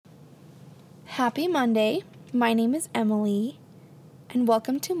Happy Monday. My name is Emily, and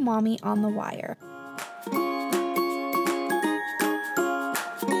welcome to Mommy on the Wire.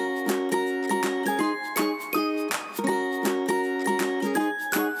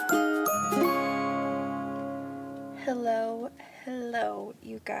 Hello,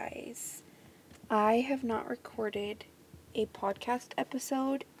 you guys. I have not recorded a podcast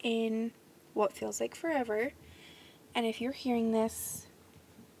episode in what feels like forever, and if you're hearing this,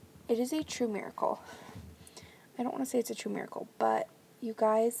 it is a true miracle. I don't want to say it's a true miracle, but you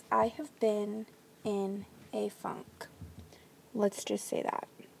guys, I have been in a funk. Let's just say that.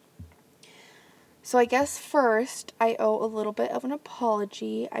 So I guess first, I owe a little bit of an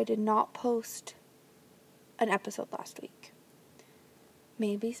apology. I did not post an episode last week.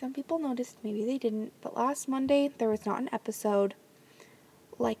 Maybe some people noticed, maybe they didn't, but last Monday, there was not an episode.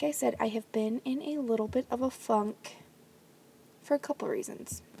 Like I said, I have been in a little bit of a funk for a couple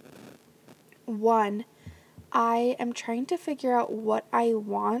reasons. One, I am trying to figure out what I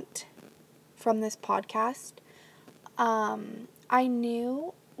want from this podcast. I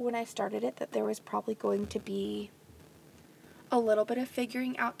knew when I started it that there was probably going to be a little bit of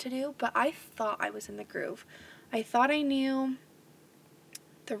figuring out to do, but I thought I was in the groove. I thought I knew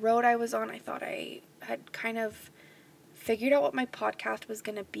the road I was on. I thought I had kind of figured out what my podcast was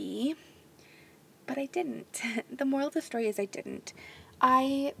going to be, but I didn't. The moral of the story is I didn't.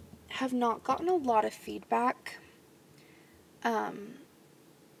 I have not gotten a lot of feedback. I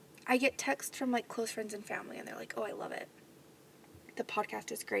get texts from like close friends and family, and they're like, "Oh, I love it. The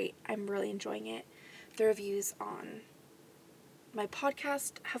podcast is great. I'm really enjoying it." The reviews on my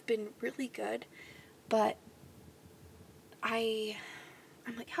podcast have been really good, but I'm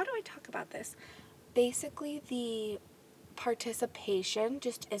like, how do I talk about this? Basically, the participation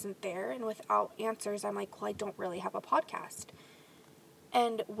just isn't there, and without answers, I'm like, well, I don't really have a podcast.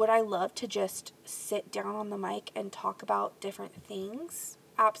 And would I love to just sit down on the mic and talk about different things?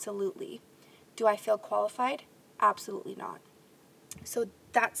 Absolutely. Do I feel qualified? Absolutely not. So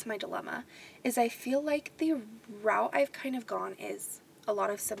that's my dilemma, is I feel like the route I've kind of gone is a lot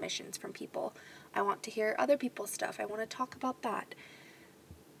of submissions from people. I want to hear other people's stuff. I want to talk about that.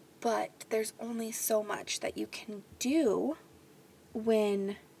 But there's only so much that you can do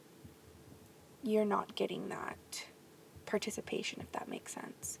when you're not getting that participation, if that makes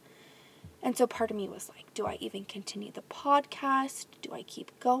sense. And so part of me was like, do I even continue the podcast? Do I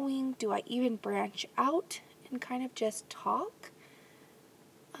keep going? Do I even branch out and kind of just talk?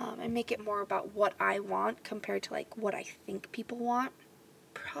 And make it more about what I want compared to like what I think people want?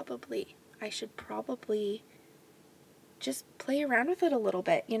 Probably. I should probably just play around with it a little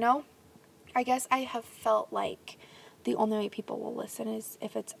bit, you know? I guess I have felt like the only way people will listen is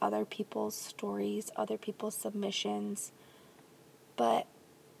if it's other people's stories, other people's submissions. But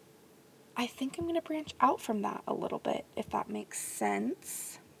I think I'm going to branch out from that a little bit, if that makes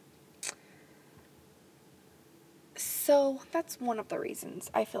sense. So that's one of the reasons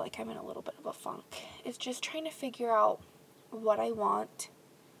I feel like I'm in a little bit of a funk, is just trying to figure out what I want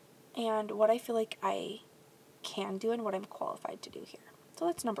and what I feel like I can do and what I'm qualified to do here. So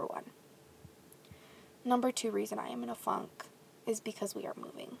that's number one. Number two reason I am in a funk is because we are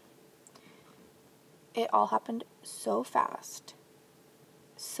moving. It all happened so fast,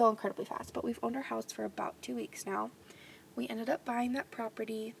 so incredibly fast, but we've owned our house for about 2 weeks now. We ended up buying that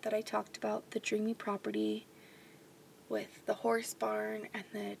property that I talked about, the dreamy property with the horse barn and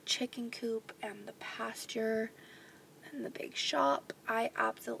the chicken coop and the pasture and the big shop. I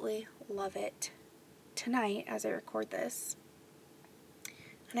absolutely love it. Tonight, as I record this,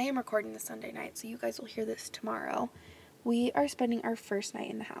 and I am recording this Sunday night, so you guys will hear this tomorrow, we are spending our first night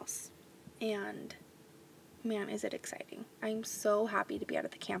in the house. And man, is it exciting. I'm so happy to be out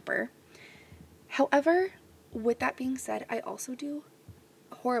of the camper. However, with that being said, I also do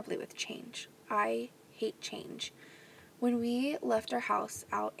horribly with change. I hate change. When we left our house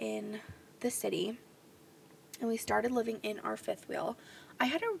out in the city and we started living in our fifth wheel, I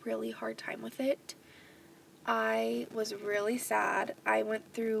had a really hard time with it. I was really sad. I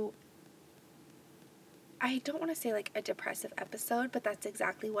went through, I don't want to say like a depressive episode, but that's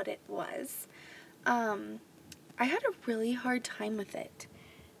exactly what it was. I had a really hard time with it.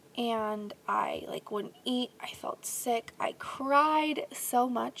 And I wouldn't eat. I felt sick. I cried so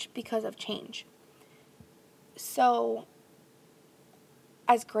much because of change. So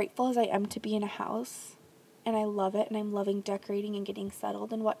as grateful as I am to be in a house, and I love it, and I'm loving decorating and getting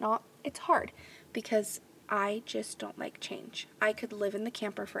settled and whatnot, it's hard because I just don't like change. I could live in the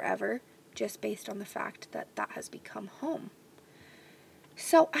camper forever just based on the fact that that has become home.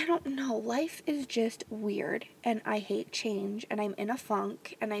 So I don't know, life is just weird, and I hate change, and I'm in a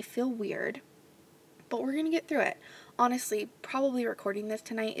funk, and I feel weird. but we're going to get through it. Honestly, probably recording this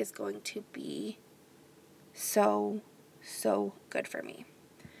tonight is going to be so good for me.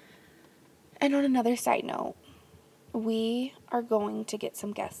 And on another side note, we are going to get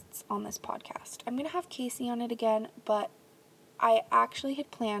some guests on this podcast. I'm going to have Casey on it again, but I actually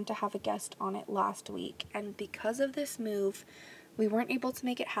had planned to have a guest on it last week, and because of this move, we weren't able to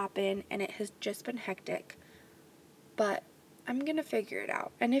make it happen, and it has just been hectic. But I'm going to figure it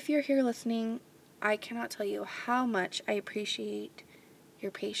out. And if you're here listening, I cannot tell you how much I appreciate your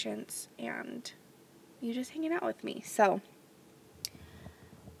patience and you just hanging out with me. So,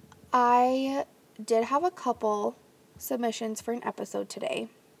 I did have a couple submissions for an episode today.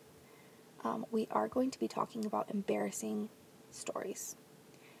 We are going to be talking about embarrassing stories.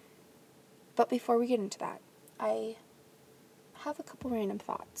 But before we get into that, I have a couple random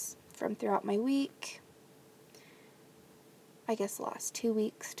thoughts from throughout my week. I guess the last 2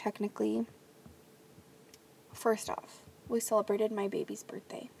 weeks, technically. First off, we celebrated my baby's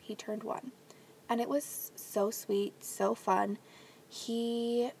birthday. He turned 1. And it was so sweet, so fun.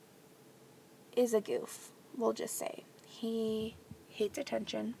 He is a goof, we'll just say. He hates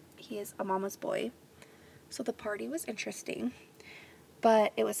attention. He is a mama's boy. So the party was interesting,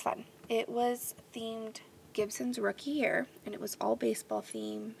 but it was fun. It was themed Gibson's rookie year, and it was all baseball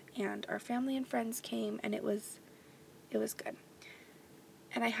theme, and our family and friends came, and it was good.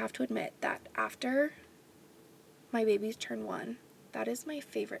 And I have to admit that after my babies turn 1, that is my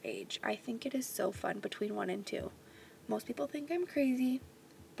favorite age. I think it is so fun between 1 and 2. Most people think I'm crazy,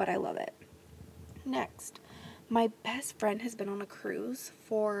 but I love it. Next, my best friend has been on a cruise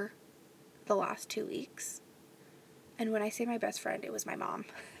for the last 2 weeks. And when I say my best friend, it was my mom.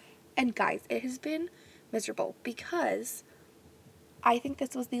 And guys, it has been miserable because I think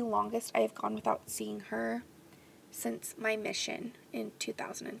this was the longest I have gone without seeing her since my mission in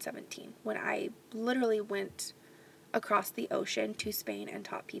 2017, when I literally went across the ocean to Spain and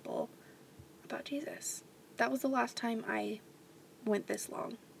taught people about Jesus. That was the last time I went this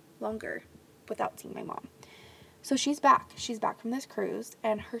longer without seeing my mom. So she's back. She's back from this cruise,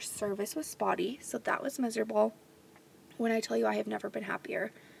 and her service was spotty, so that was miserable. When I tell you I have never been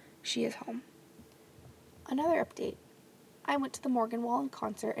happier, she is home. Another update. I went to the Morgan Wallen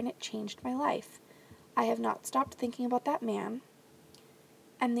concert, and it changed my life. I have not stopped thinking about that man,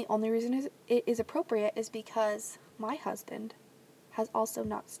 and the only reason it is appropriate is because my husband has also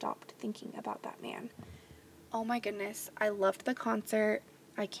not stopped thinking about that man. Oh my goodness, I loved the concert.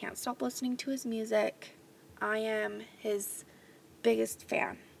 I can't stop listening to his music. I am his biggest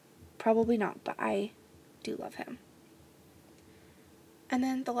fan. Probably not, but I do love him. And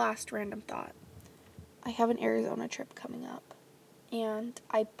then the last random thought. I have an Arizona trip coming up, and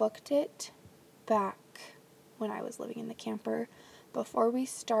I booked it back when I was living in the camper. Before we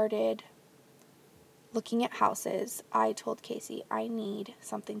started looking at houses, I told Casey I need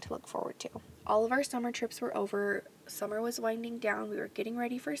something to look forward to. All of our summer trips were over. Summer was winding down. We were getting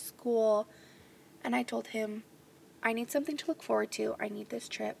ready for school, and I told him I need something to look forward to. I need this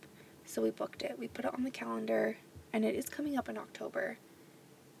trip. So we booked it. We put it on the calendar, and it is coming up in October.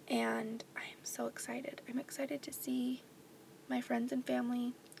 And I am so excited. I'm excited to see my friends and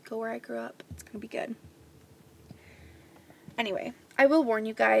family, go where I grew up. It's going to be good. Anyway, I will warn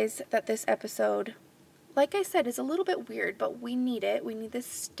you guys that this episode, like I said, is a little bit weird, but we need it. We need this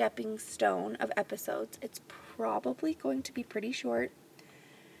stepping stone of episodes. It's probably going to be pretty short.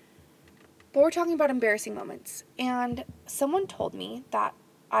 But we're talking about embarrassing moments. And someone told me that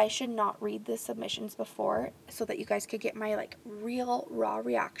I should not read the submissions before so that you guys could get my real raw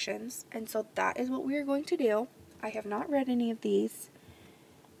reactions. And so that is what we are going to do. I have not read any of these.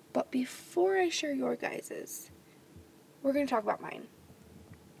 But before I share your guys's, we're going to talk about mine.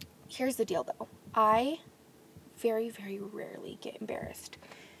 Here's the deal though. I very, very rarely get embarrassed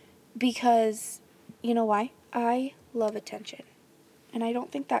because, you know why? I love attention. And I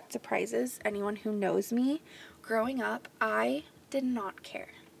don't think that surprises anyone who knows me. Growing up, I did not care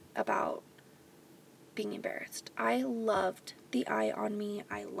about being embarrassed. I loved the eye on me.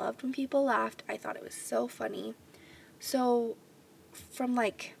 I loved when people laughed. I thought it was so funny. So from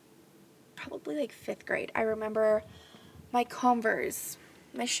probably 5th grade, I remember my Converse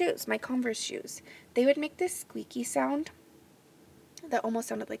shoes, they would make this squeaky sound that almost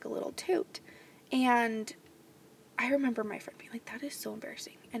sounded like a little toot. And I remember my friend being like, that is so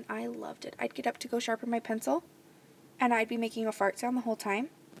embarrassing. And I loved it. I'd get up to go sharpen my pencil, and I'd be making a fart sound the whole time.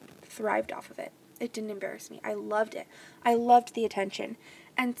 Thrived off of it. It didn't embarrass me. I loved it. I loved the attention.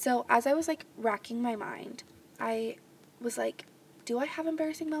 And so as I was racking my mind, I was like, do I have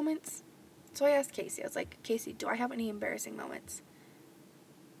embarrassing moments? So I asked Casey. I was like, Casey, do I have any embarrassing moments?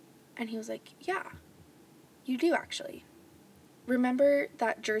 And he was like, yeah. You do, actually. Remember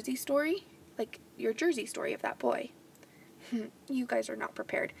that Jersey story? Like, your Jersey story of that boy. You guys are not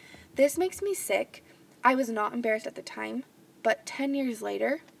prepared. This makes me sick. I was not embarrassed at the time, but 10 years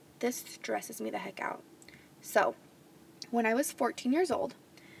later, this stresses me the heck out. So, when I was 14 years old,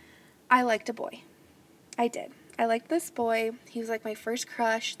 I liked a boy. I did. I liked this boy. He was like my first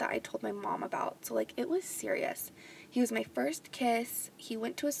crush that I told my mom about. So, like, it was serious. He was my first kiss. He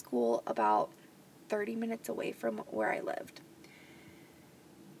went to a school about 30 minutes away from where I lived.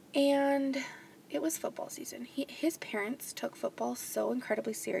 And it was football season. His parents took football so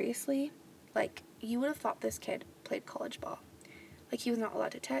incredibly seriously. Like, you would have thought this kid played college ball. Like, he was not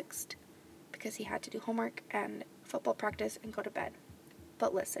allowed to text because he had to do homework and football practice and go to bed.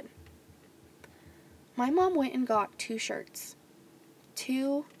 But listen, my mom went and got two shirts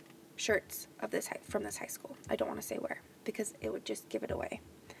of from this high school. I don't want to say where because it would just give it away.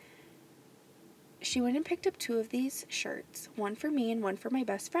 She went and picked up two of these shirts, one for me and one for my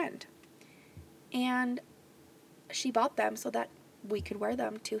best friend. And she bought them so that we could wear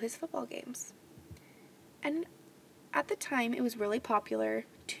them to his football games. And at the time, it was really popular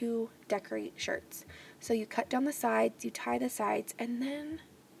to decorate shirts. So you cut down the sides, you tie the sides, and then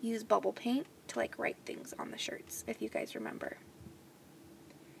use bubble paint to like write things on the shirts, if you guys remember.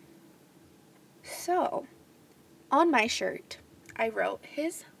 So, on my shirt, I wrote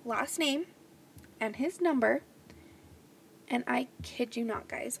his last name and his number, and I kid you not,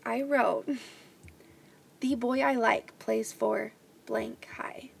 guys, I wrote, "The boy I like plays for blank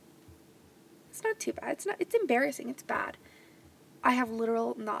high." It's not too bad. It's embarrassing. It's bad. I have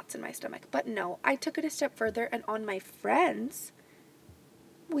literal knots in my stomach. But no, I took it a step further, and on my friends,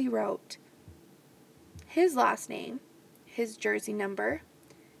 we wrote his last name, his jersey number,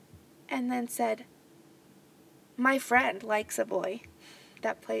 and then said, "My friend likes a boy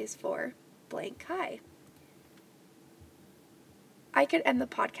that plays for blank high." I could end the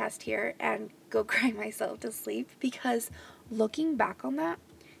podcast here and go cry myself to sleep because looking back on that,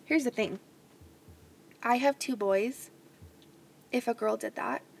 here's the thing. I have two boys. If a girl did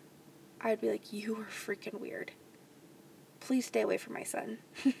that, I would be like, "You are freaking weird. Please stay away from my son."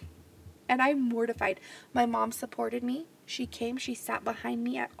 And I'm mortified. My mom supported me. She came, she sat behind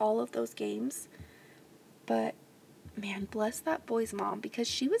me at all of those games. But, man, bless that boy's mom because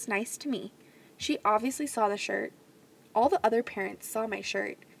she was nice to me. She obviously saw the shirt. All the other parents saw my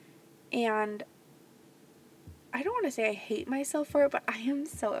shirt. And I don't want to say I hate myself for it, but I am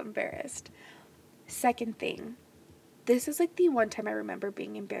so embarrassed. Second thing, this is like the one time I remember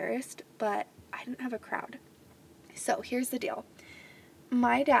being embarrassed, but I didn't have a crowd. So here's the deal.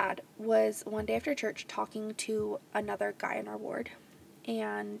 My dad was one day after church talking to another guy in our ward,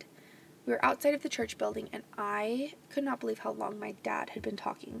 and we were outside of the church building, and I could not believe how long my dad had been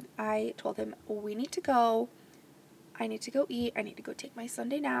talking. I told him, "We need to go. I need to go eat. I need to go take my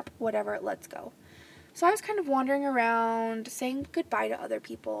Sunday nap, whatever, let's go." So I was kind of wandering around, saying goodbye to other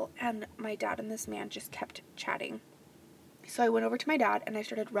people, and my dad and this man just kept chatting. So I went over to my dad, and I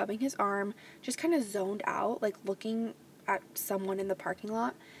started rubbing his arm, just kind of zoned out, like looking at someone in the parking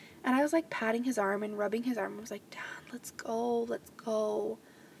lot. And I was like patting his arm and rubbing his arm. I was like, "Dad, let's go, let's go."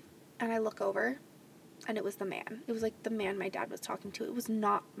 And I look over, and it was the man. It was like the man my dad was talking to. It was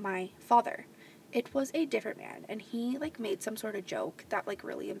not my father. It was a different man, and he like made some sort of joke that like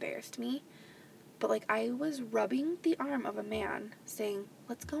really embarrassed me. But like I was rubbing the arm of a man saying,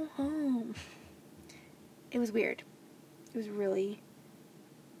 "Let's go home." It was weird. It was really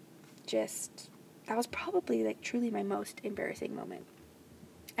that was probably like truly my most embarrassing moment.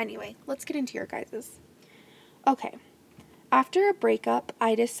 Anyway, let's get into your guys's. Okay. After a breakup,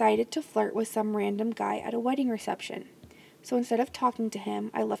 I decided to flirt with some random guy at a wedding reception. So instead of talking to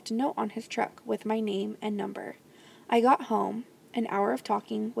him, I left a note on his truck with my name and number. I got home, an hour of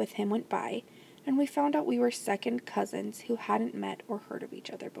talking with him went by, and we found out we were second cousins who hadn't met or heard of each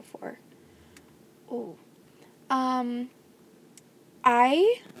other before. Oh.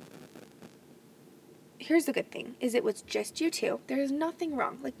 Here's the good thing, is it was just you two. There's nothing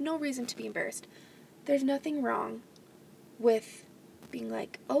wrong, like no reason to be embarrassed. There's nothing wrong with being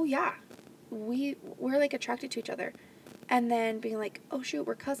like, "Oh yeah, we're like attracted to each other." And then being like, "Oh shoot,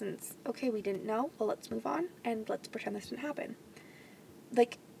 we're cousins. Okay, we didn't know. Well, let's move on and let's pretend this didn't happen."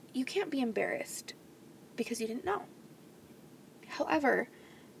 Like, you can't be embarrassed because you didn't know. However,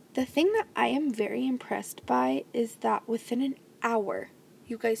 the thing that I am very impressed by is that within an hour,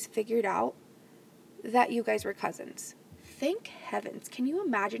 you guys figured out that you guys were cousins. Thank heavens. Can you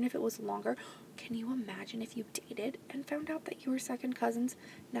imagine if it was longer? Can you imagine if you dated and found out that you were second cousins?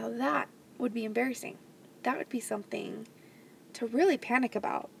 Now that would be embarrassing. That would be something to really panic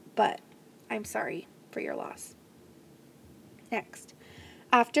about. But I'm sorry. for your loss. Next,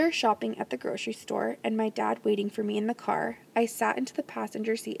 after shopping at the grocery store and my dad waiting for me in the car, I sat into the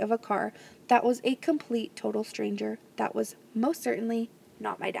passenger seat of a car that was a complete total stranger that was most certainly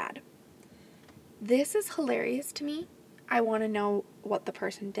not my dad. This is hilarious to me. I want to know what the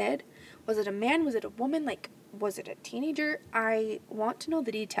person did. Was it a man? Was it a woman? Was it a teenager? I want to know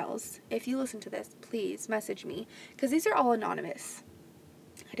the details. If you listen to this, please message me, because these are all anonymous.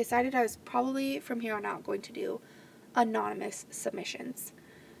 I decided I was probably from here on out going to do anonymous submissions.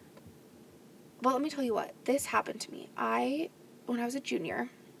 Well, let me tell you what. This happened to me. When I was a junior,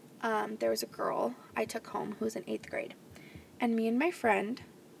 there was a girl I took home who was in 8th grade. And me and my friend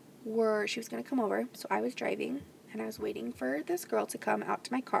she was going to come over, so I was driving, and I was waiting for this girl to come out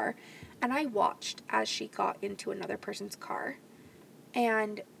to my car, and I watched as she got into another person's car,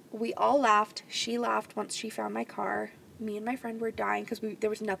 and we all laughed. She laughed once she found my car. Me and my friend were dying because there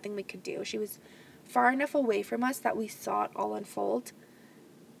was nothing we could do. She was far enough away from us that we saw it all unfold,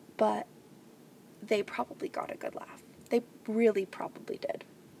 but they probably got a good laugh. They really probably did.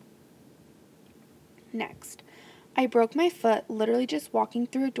 Next, I broke my foot literally just walking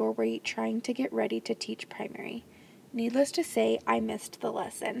through a doorway trying to get ready to teach primary. Needless to say, I missed the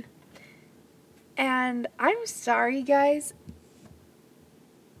lesson. And I'm sorry, guys.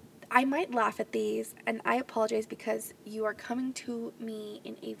 I might laugh at these, and I apologize because you are coming to me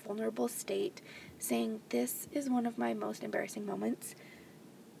in a vulnerable state saying this is one of my most embarrassing moments.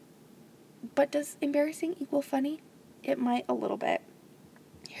 But does embarrassing equal funny? It might a little bit.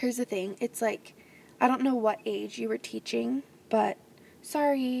 Here's the thing. It's like, I don't know what age you were teaching, but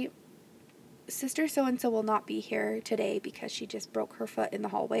sorry, Sister so-and-so will not be here today because she just broke her foot in the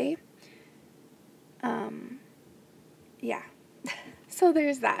hallway. Yeah. So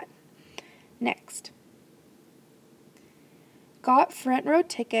there's that. Next. Got front row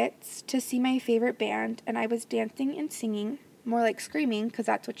tickets to see my favorite band, and I was dancing and singing, more like screaming, because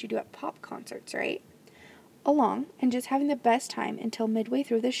that's what you do at pop concerts, right? Along, and just having the best time until midway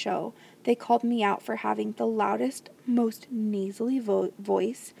through the show, they called me out for having the loudest, most nasally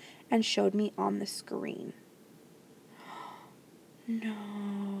voice and showed me on the screen.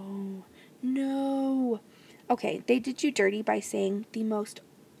 No. Okay, they did you dirty by saying the most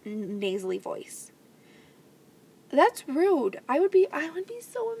nasally voice. That's rude. I would be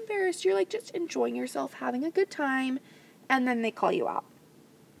so embarrassed. You're just enjoying yourself, having a good time, and then they call you out.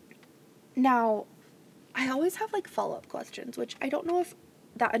 Now, I always have follow-up questions, which I don't know if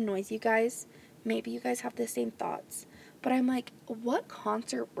that annoys you guys. Maybe you guys have the same thoughts. But I'm what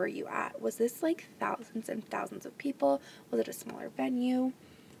concert were you at? Was this thousands and thousands of people? Was it a smaller venue?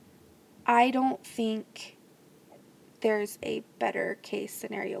 I don't think there's a better case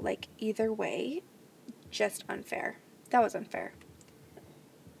scenario. Either way, just unfair. That was unfair.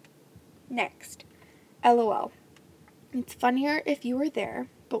 Next, LOL. It's funnier if you were there,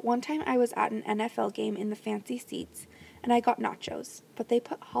 but one time I was at an NFL game in the fancy seats, and I got nachos, but they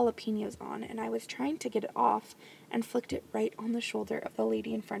put jalapenos on, and I was trying to get it off and flicked it right on the shoulder of the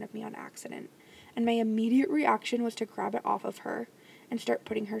lady in front of me on accident. And my immediate reaction was to grab it off of her and start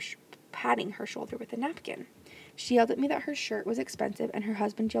patting her shoulder with a napkin. She yelled at me that her shirt was expensive, and her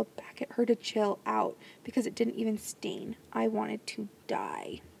husband yelled back at her to chill out because it didn't even stain. I wanted to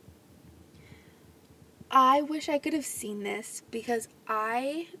die. I wish I could have seen this because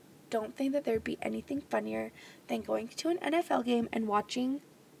I don't think that there'd be anything funnier than going to an NFL game and watching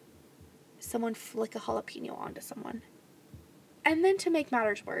someone flick a jalapeno onto someone. And then to make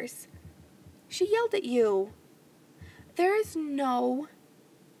matters worse, she yelled at you. There is no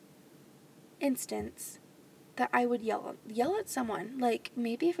instance that I would yell at someone.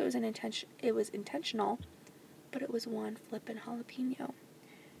 Maybe if it was intentional, but it was one flippin' jalapeno.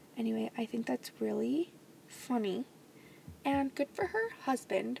 Anyway, I think that's really funny, and good for her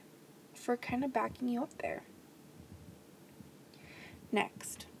husband for kind of backing you up there.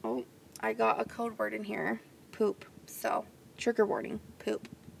 Next. Oh, I got a code word in here. Poop. So, trigger warning. Poop.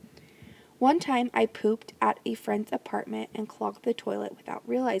 One time I pooped at a friend's apartment and clogged the toilet without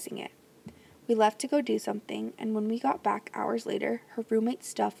realizing it. We left to go do something, and when we got back hours later, her roommate's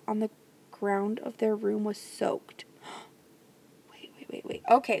stuff on the ground of their room was soaked. Wait.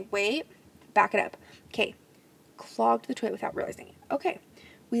 Okay, wait. Back it up. Okay. Clogged the toilet without realizing it. Okay.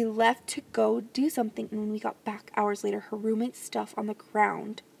 We left to go do something, and when we got back hours later, her roommate's stuff on the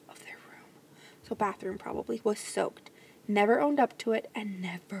ground of their room, so bathroom probably, was soaked. Never owned up to it, and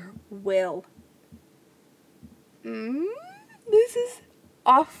never will. This is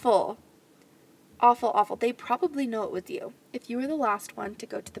awful. Awful. They probably know it was you. If you were the last one to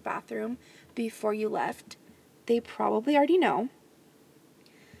go to the bathroom before you left, they probably already know.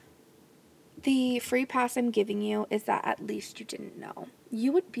 The free pass I'm giving you is that at least you didn't know.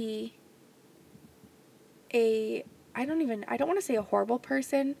 You would be I don't want to say a horrible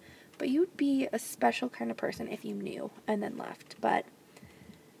person, but you would be a special kind of person if you knew and then left. But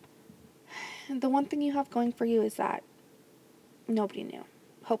the one thing you have going for you is that nobody knew.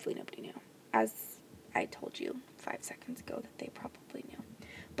 Hopefully nobody knew. As I told you 5 seconds ago that they probably knew.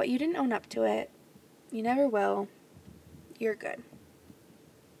 But you didn't own up to it. You never will. You're good.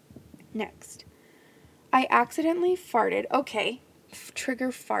 Next. I accidentally farted. Okay.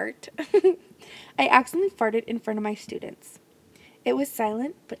 Trigger fart. I accidentally farted in front of my students. It was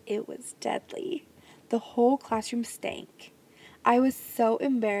silent, but it was deadly. The whole classroom stank. I was so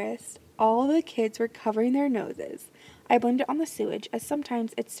embarrassed. All the kids were covering their noses. I blamed it on the sewage, as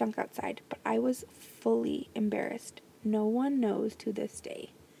sometimes it stunk outside, but I was fully embarrassed. No one knows to this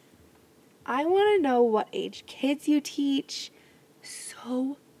day. I want to know what age kids you teach.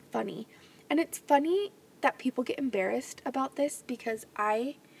 So funny. And it's funny that people get embarrassed about this because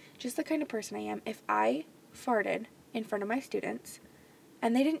just the kind of person I am, if I farted in front of my students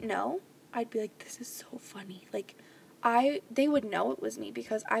and they didn't know, I'd be like, this is so funny. Like, they would know it was me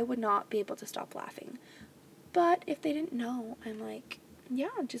because I would not be able to stop laughing. But if they didn't know, I'm like, yeah,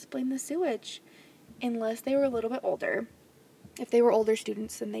 just blame the sewage. Unless they were a little bit older. If they were older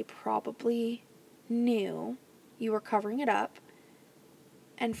students, then they probably knew you were covering it up.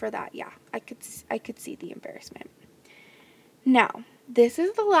 And for that, yeah, I could see the embarrassment. Now, this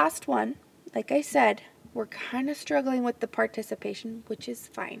is the last one. Like I said, we're kind of struggling with the participation, which is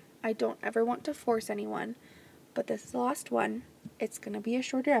fine. I don't ever want to force anyone, but this is the last one. It's going to be a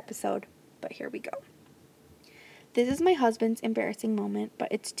shorter episode, but here we go. This is my husband's embarrassing moment,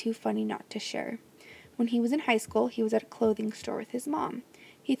 but it's too funny not to share. When he was in high school, he was at a clothing store with his mom.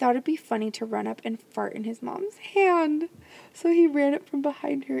 He thought it'd be funny to run up and fart in his mom's hand. So he ran up from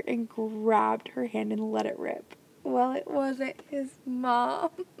behind her and grabbed her hand and let it rip. Well, it wasn't his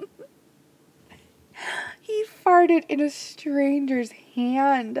mom. He farted in a stranger's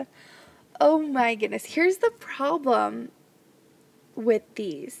hand. Oh my goodness. Here's the problem with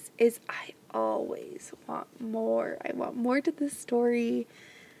these is I always want more. I want more to this story.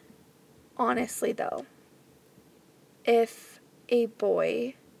 Honestly, though, if I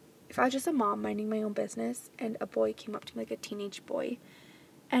was just a mom minding my own business and a boy came up to me, like a teenage boy,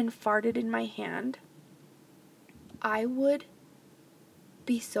 and farted in my hand, I would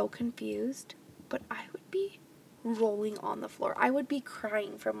be so confused, but I would be rolling on the floor. I would be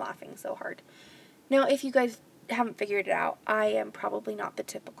crying from laughing so hard. Now, if you guys haven't figured it out, I am probably not the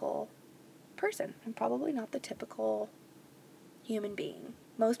typical person. I'm probably not the typical human being.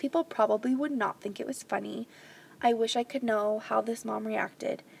 Most people probably would not think it was funny. I wish I could know how this mom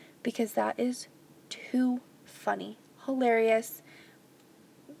reacted because that is too funny. Hilarious.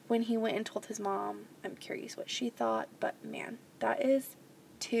 When he went and told his mom, I'm curious what she thought, but man, that is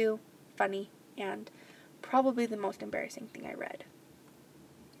too funny and probably the most embarrassing thing I read.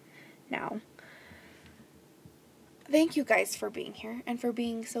 Now, thank you guys for being here and for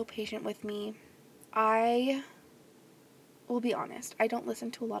being so patient with me. I will be honest, I don't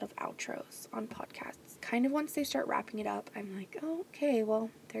listen to a lot of outros on podcasts. Kind of once they start wrapping it up, I'm like, oh, okay, well,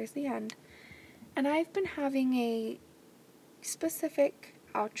 there's the end. And I've been having a specific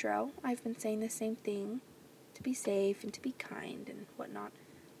outro. I've been saying the same thing to be safe and to be kind and whatnot.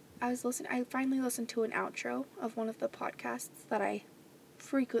 I finally listened to an outro of one of the podcasts that I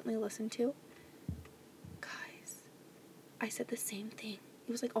frequently listen to. Guys, I said the same thing.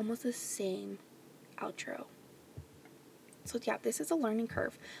 It was like almost the same outro. So yeah, this is a learning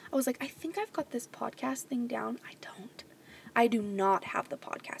curve. I was like, I think I've got this podcast thing down. I don't. I do not have the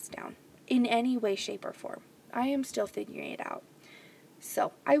podcast down in any way, shape, or form. I am still figuring it out.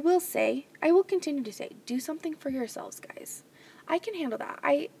 So I will continue to say, do something for yourselves, guys. I can handle that.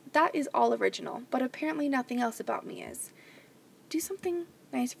 That is all original, but apparently nothing else about me is. Do something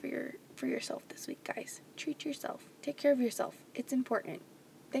nice for yourself this week, guys. Treat yourself. Take care of yourself. It's important.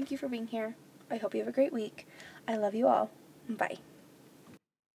 Thank you for being here. I hope you have a great week. I love you all. Bye.